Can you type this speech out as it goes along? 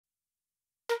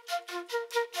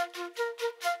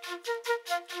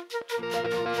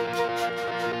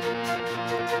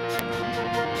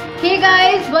Hey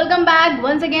guys, welcome back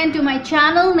once again to my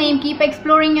channel named Keep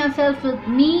Exploring Yourself with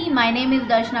me. My name is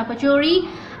Darshna Pachori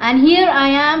and here I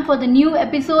am for the new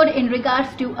episode in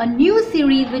regards to a new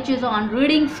series which is on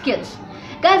reading skills.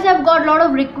 Guys, I've got a lot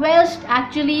of requests.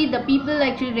 Actually, the people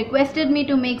requested me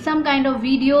to make some kind of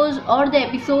videos or the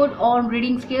episode on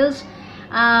reading skills.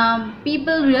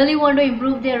 People really want to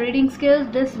improve their reading skills.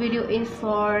 This video is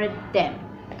for them.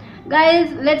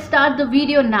 Guys, let's start the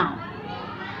video now.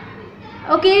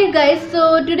 Okay guys,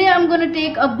 so today I'm going to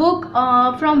take a book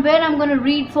from where I'm going to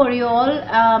read for you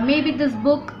all. Maybe this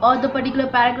book or the particular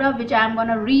paragraph which I'm going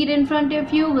to read in front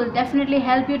of you will definitely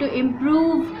help you to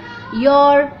improve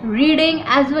your reading,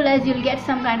 as well as you'll get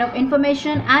some kind of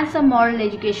information and some moral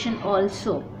education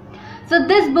also. So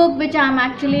this book which I'm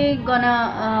actually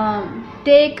gonna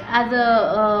take as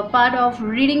a part of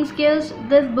reading skills,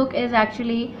 this book is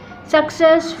actually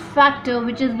Success Factor,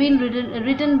 which has been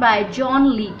written by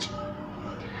John Leach.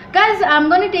 Guys, I'm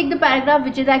going to take the paragraph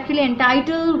which is actually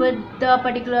entitled with the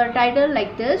particular title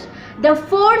like this: The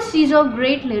 4 C's of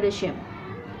Great Leadership.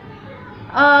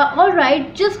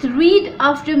 Alright, just read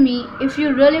after me if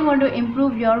you really want to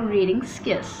improve your reading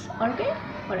skills. Okay?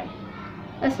 Alright,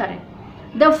 let's start it.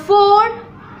 The 4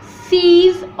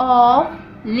 C's of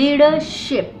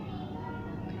Leadership.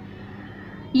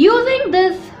 Using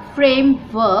this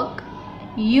framework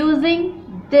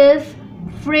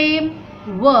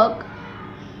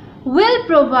will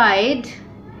provide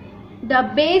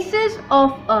the basis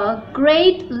of a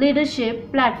great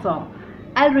leadership platform.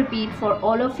 I'll repeat for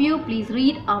all of you. Please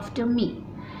read after me.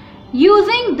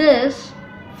 Using this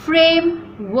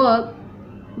framework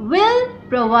will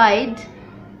provide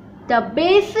the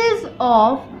basis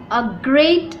of a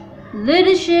great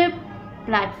leadership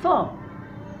platform.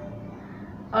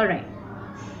 Alright.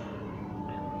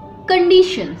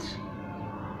 Conditions.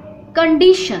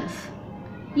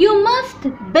 You must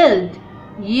build.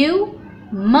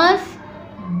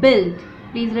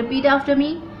 Please repeat after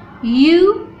me.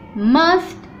 You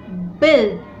must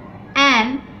build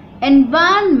an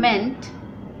environment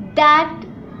that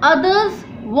others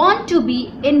want to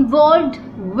be involved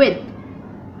with.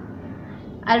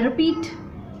 I'll repeat.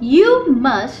 You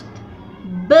must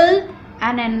build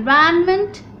an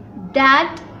environment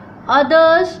that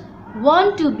others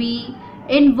want to be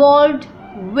involved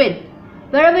with.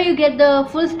 Wherever you get the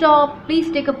full stop,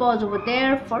 please take a pause over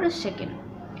there for a second.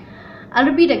 I'll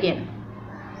repeat again.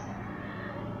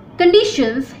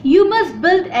 Conditions: you must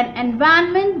build an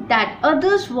environment that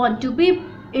others want to be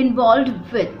involved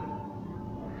with.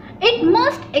 It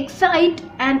must excite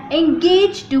and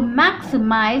engage to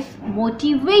maximize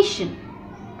motivation.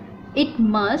 It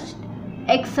must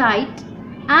excite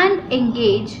and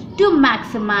engage to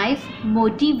maximize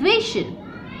motivation.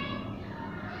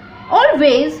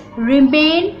 Always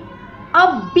remain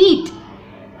upbeat.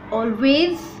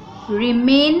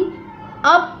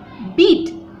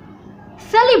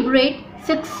 Celebrate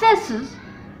successes,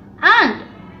 and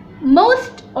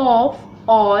most of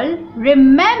all,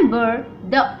 remember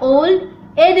the old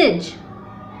adage: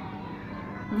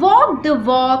 walk the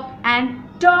walk and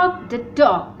talk the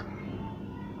talk.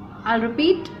 I'll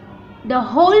repeat the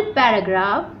whole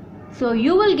paragraph so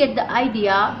you will get the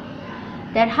idea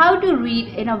that how to read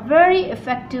in a very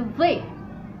effective way.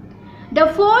 The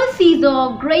 4 C's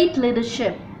of Great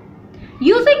Leadership.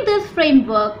 Using this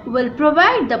framework will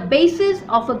provide the basis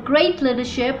of a great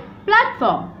leadership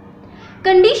platform.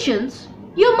 Conditions: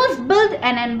 you must build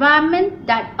an environment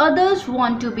that others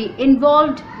want to be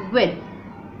involved with.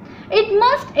 It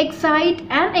must excite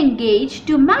and engage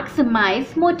to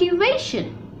maximize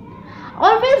motivation.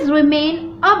 Always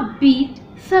remain upbeat,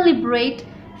 celebrate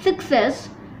success,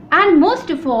 and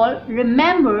most of all,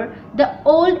 remember the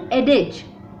old adage: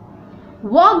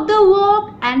 walk the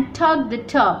walk and talk the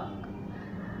talk.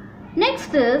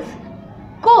 Next is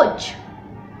coach.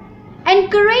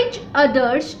 Encourage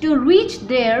others to reach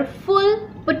their full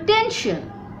potential.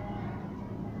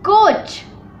 Coach.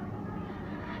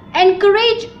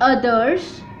 Encourage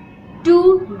others to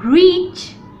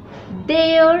reach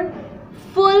their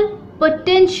full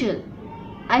potential.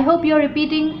 I hope you're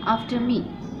repeating after me.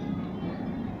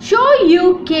 Show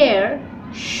you care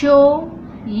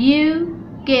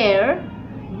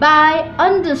by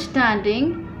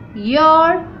understanding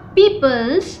your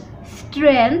people's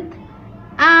strength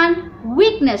and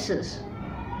weaknesses.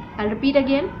 I'll repeat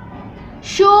again.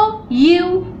 Show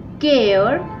you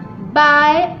care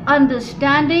by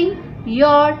understanding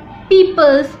your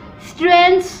people's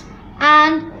strengths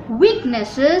and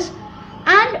weaknesses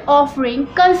and offering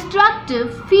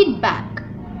constructive feedback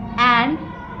and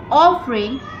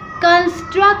offering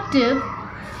constructive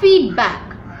feedback.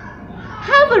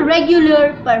 Have a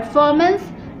regular performance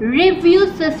review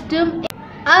system.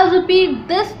 I'll repeat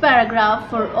this paragraph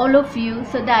for all of you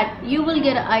so that you will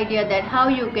get an idea that how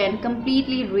you can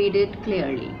completely read it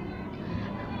clearly.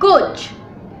 Coach.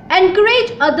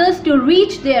 Encourage others to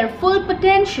reach their full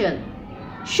potential.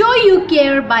 Show you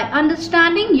care by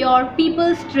understanding your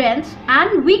people's strengths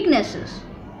and weaknesses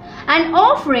and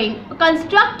offering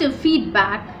constructive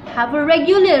feedback. Have a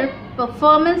regular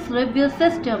performance review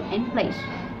system in place.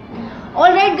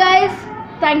 Alright guys,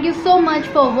 thank you so much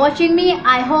for watching me.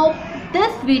 I hope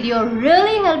this video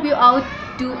really helped you out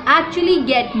to actually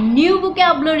get new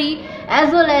vocabulary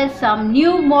as well as some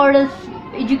new moral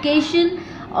education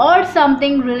or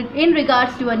something in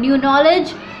regards to a new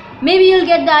knowledge. Maybe you'll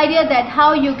get the idea that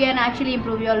how you can actually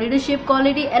improve your leadership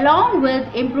quality along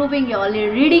with improving your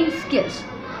reading skills.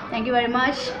 Thank you very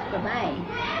much.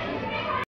 Bye-bye.